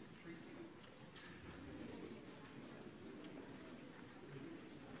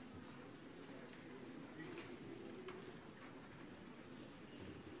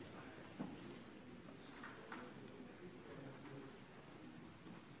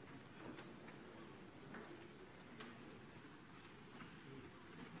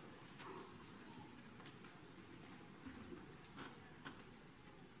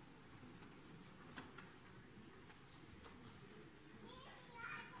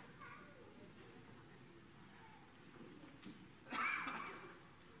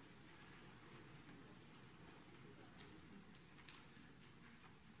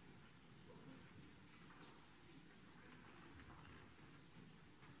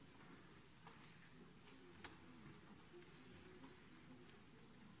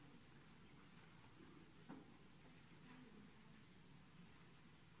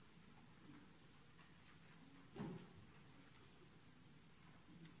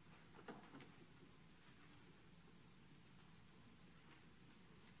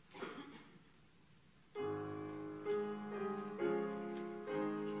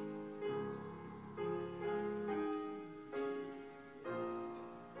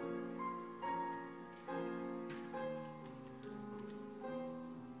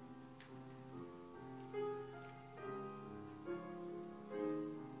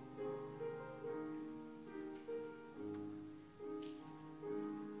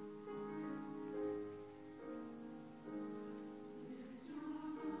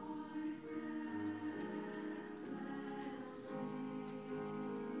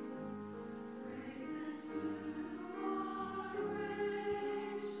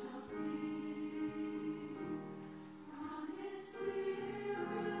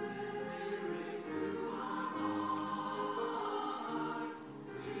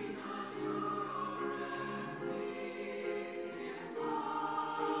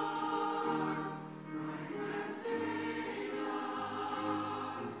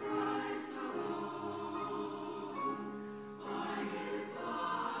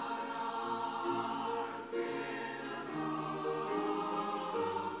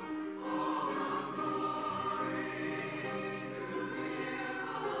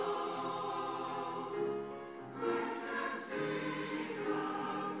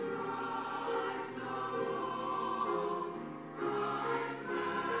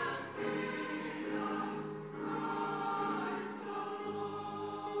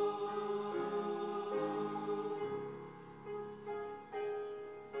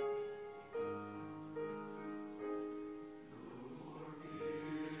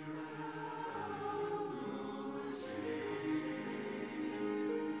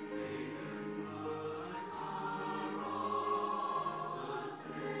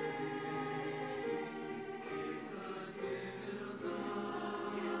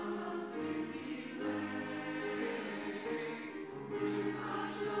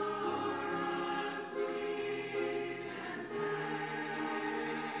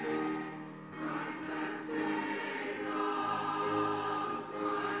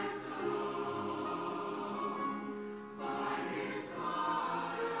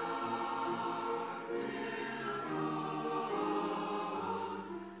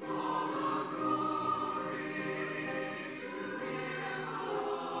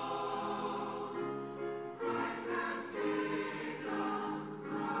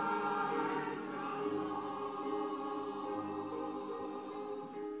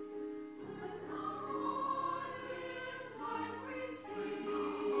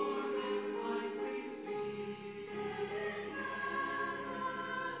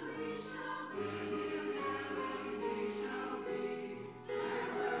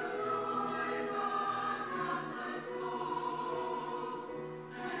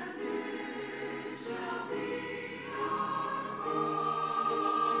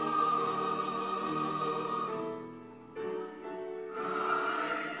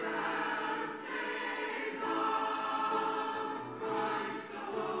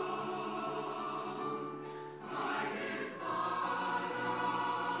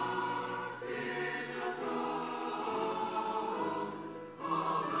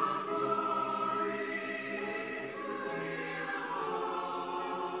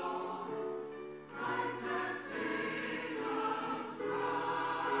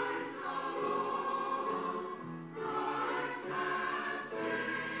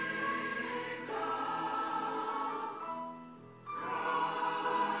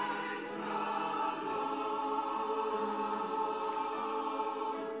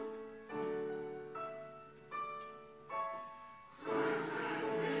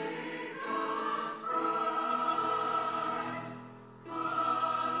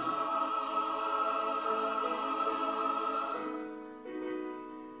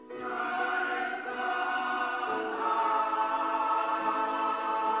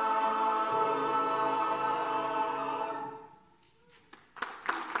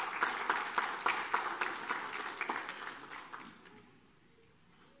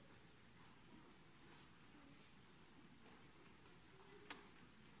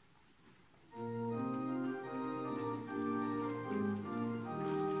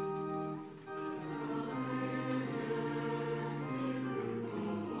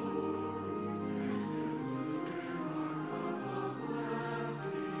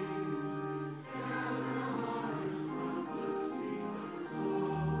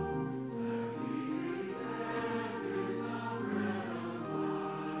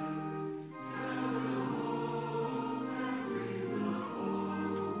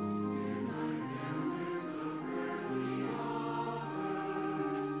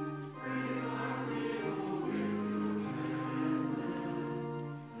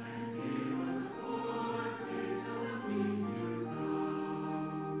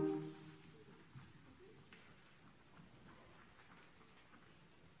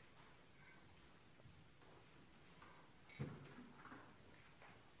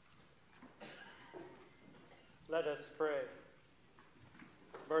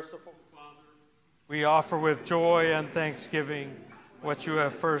 merciful Father, we offer with joy and thanksgiving what you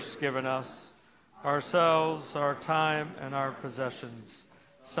have first given us, ourselves, our time, and our possessions,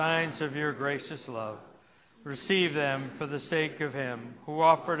 signs of your gracious love. Receive them for the sake of him who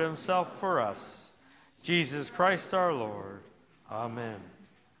offered himself for us, Jesus Christ our Lord. Amen.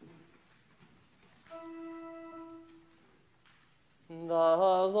 The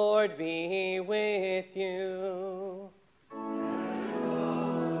Lord be with you.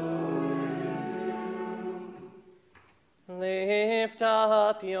 Lift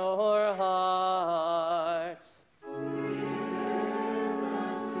up your hearts.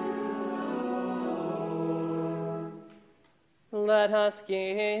 Let us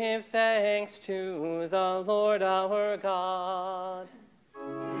give thanks to the Lord our God.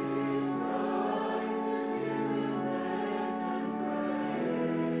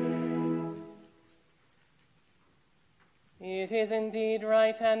 It is indeed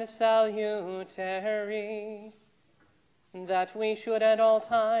right and salutary that we should at all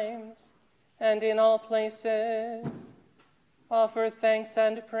times and in all places offer thanks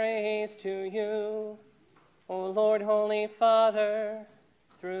and praise to you, O Lord, Holy Father,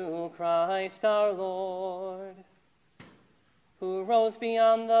 through Christ our Lord, who rose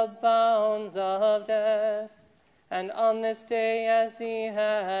beyond the bounds of death, and on this day, as he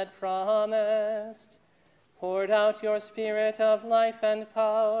had promised, poured out your Spirit of life and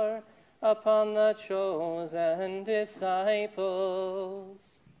power upon the chosen disciples.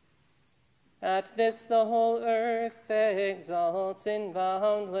 At this the whole earth exults in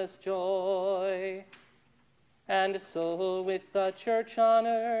boundless joy. And so with the church on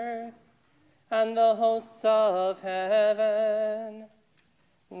earth and the hosts of heaven,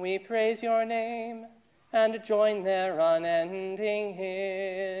 we praise your name and join their unending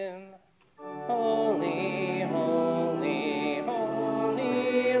hymn. Holy, holy,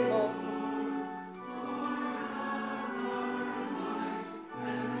 holy Lord.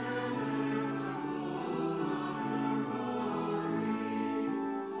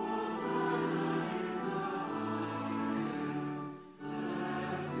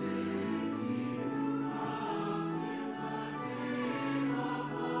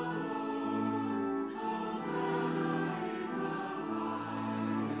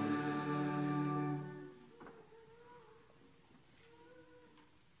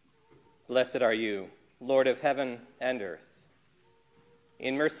 Blessed are you, Lord of heaven and earth.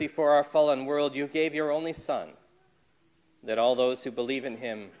 In mercy for our fallen world, you gave your only Son, that all those who believe in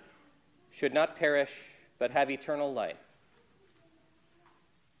him should not perish, but have eternal life.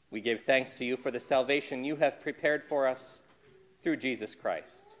 We give thanks to you for the salvation you have prepared for us through Jesus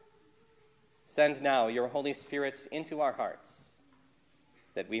Christ. Send now your Holy Spirit into our hearts,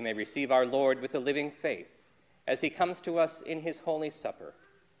 that we may receive our Lord with a living faith as he comes to us in his holy supper.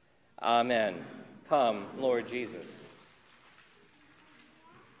 Amen. Come, Lord Jesus.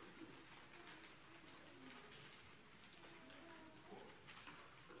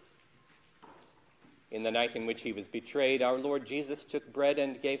 In the night in which he was betrayed, our Lord Jesus took bread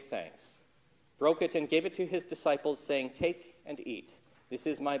and gave thanks, broke it and gave it to his disciples, saying, "Take and eat. This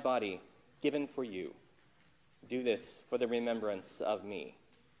is my body, given for you. Do this for the remembrance of me."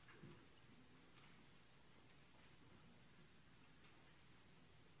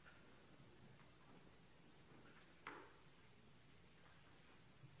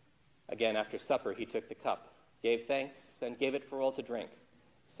 Again, after supper, he took the cup, gave thanks, and gave it for all to drink,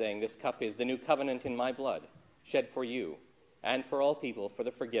 saying, "This cup is the new covenant in my blood, shed for you and for all people for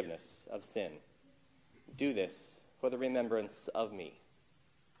the forgiveness of sin. Do this for the remembrance of me."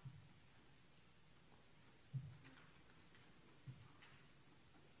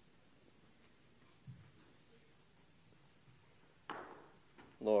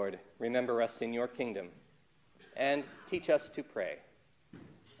 Lord, remember us in your kingdom, and teach us to pray.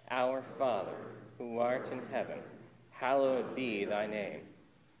 Our Father, who art in heaven, hallowed be thy name.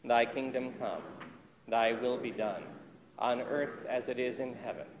 Thy kingdom come, thy will be done, on earth as it is in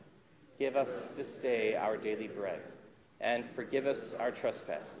heaven. Give us this day our daily bread, and forgive us our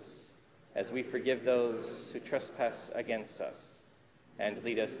trespasses, as we forgive those who trespass against us. And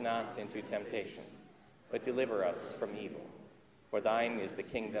lead us not into temptation, but deliver us from evil. For thine is the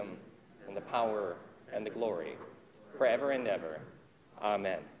kingdom, and the power, and the glory, forever and ever.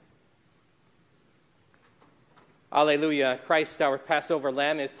 Amen. Alleluia, Christ our Passover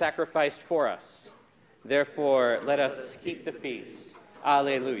Lamb is sacrificed for us. Therefore, let us keep the feast.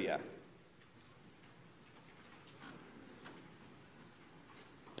 Alleluia.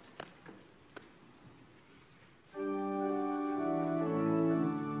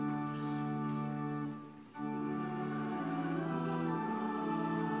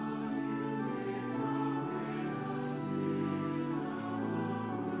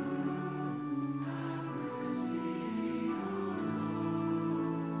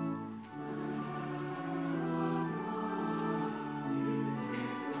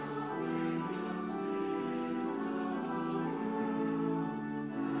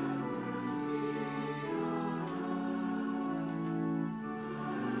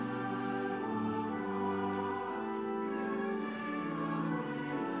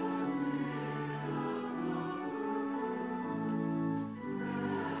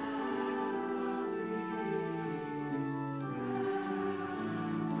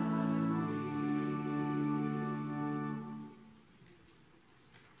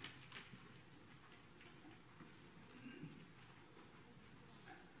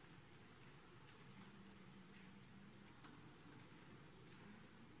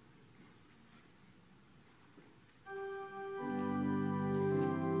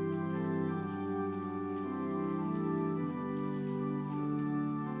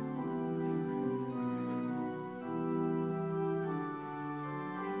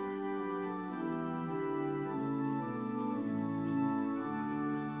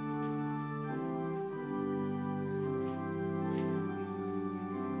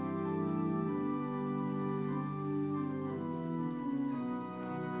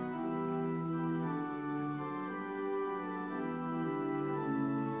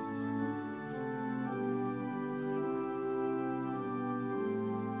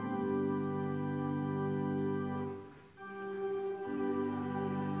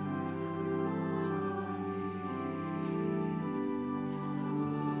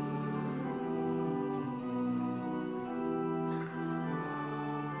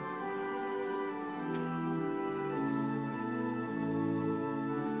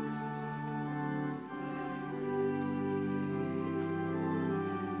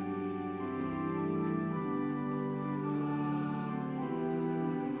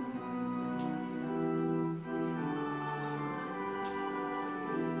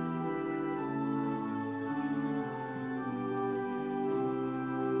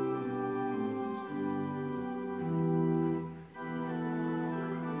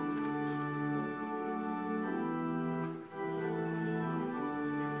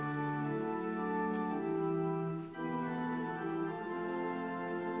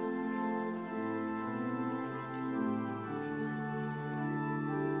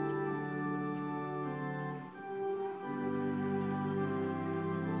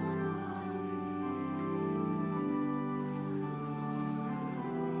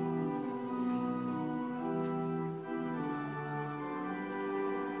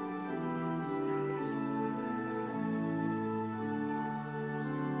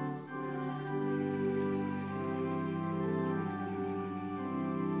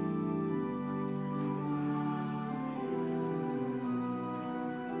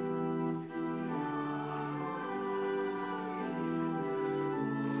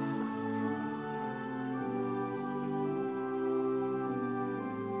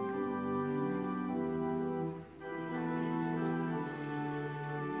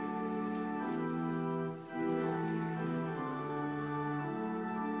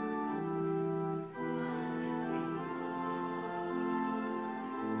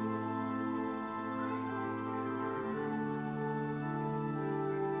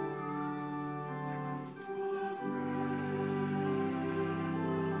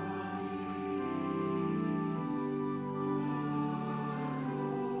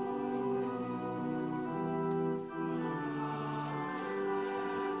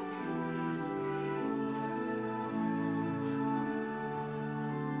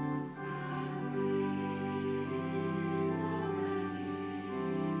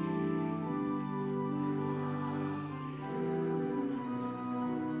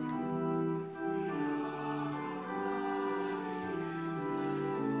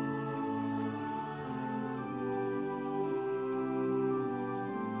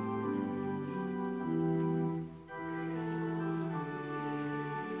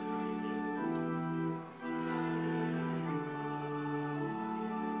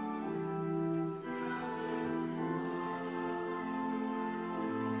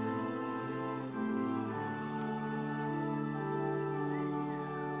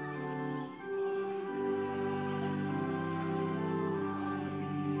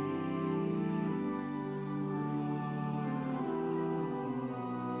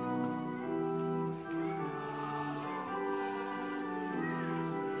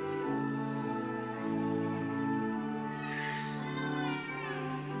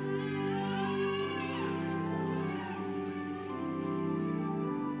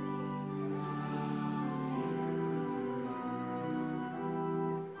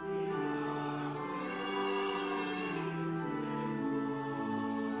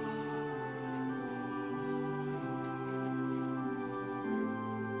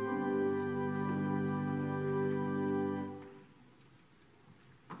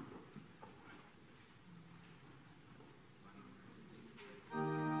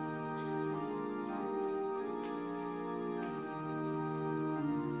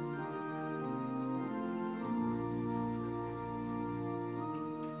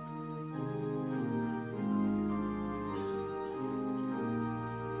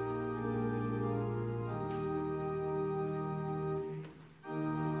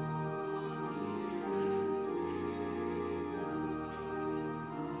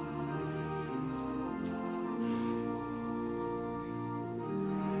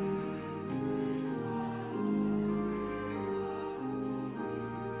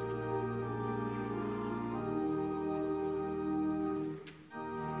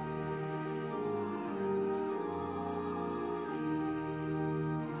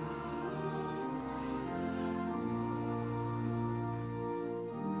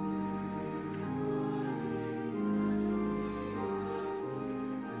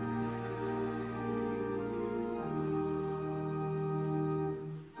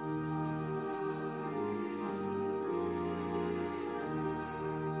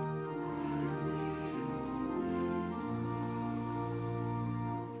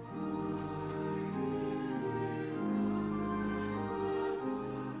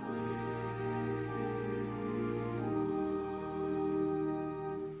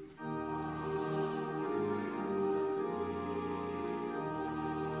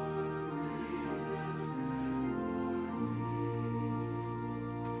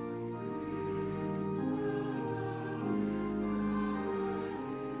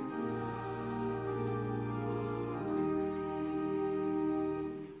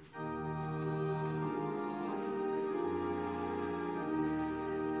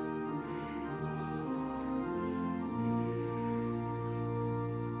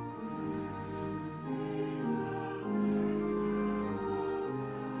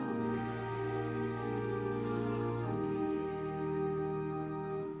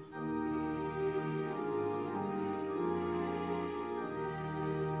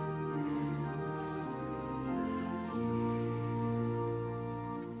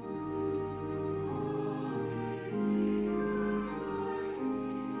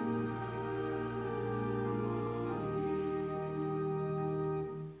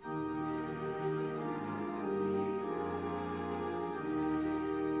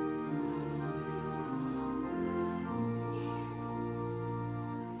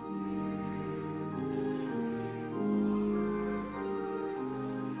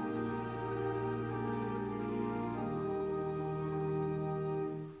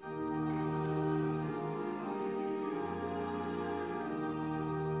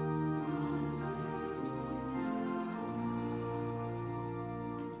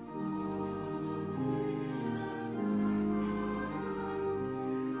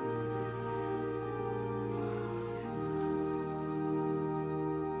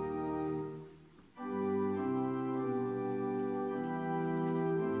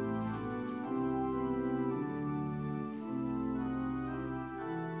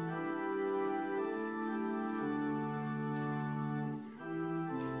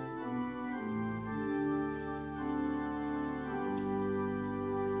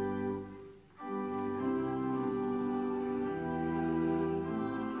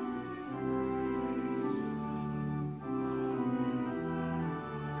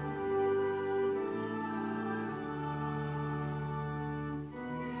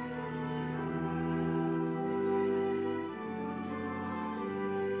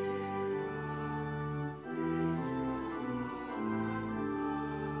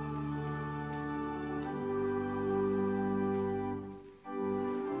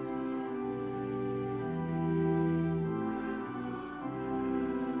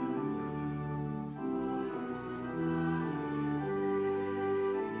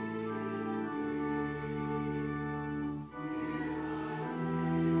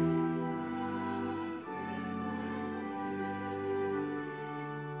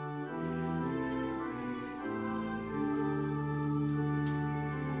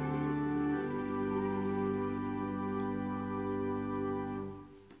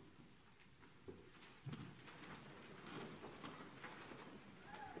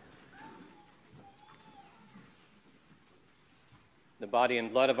 body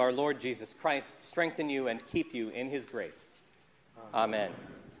and blood of our Lord Jesus Christ strengthen you and keep you in his grace. Amen.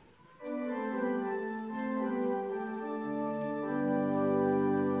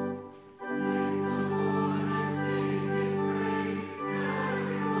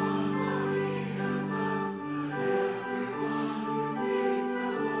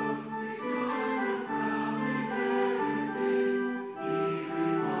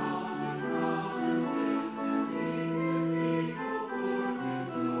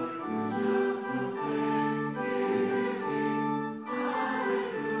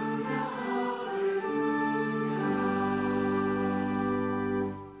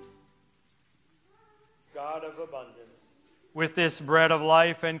 With this bread of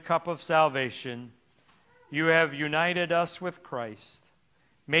life and cup of salvation, you have united us with Christ,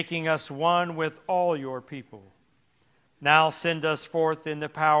 making us one with all your people. Now send us forth in the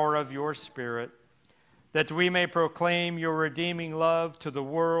power of your Spirit, that we may proclaim your redeeming love to the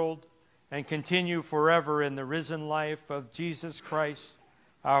world and continue forever in the risen life of Jesus Christ,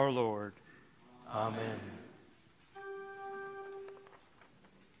 our Lord. Amen.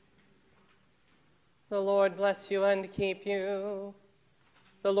 The Lord bless you and keep you.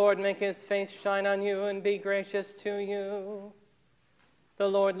 The Lord make his face shine on you and be gracious to you. The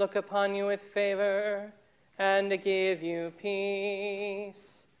Lord look upon you with favor and give you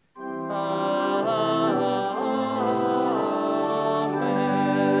peace. Amen.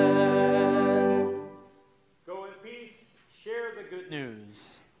 Go in peace, share the good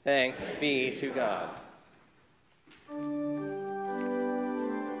news. Thanks be to God.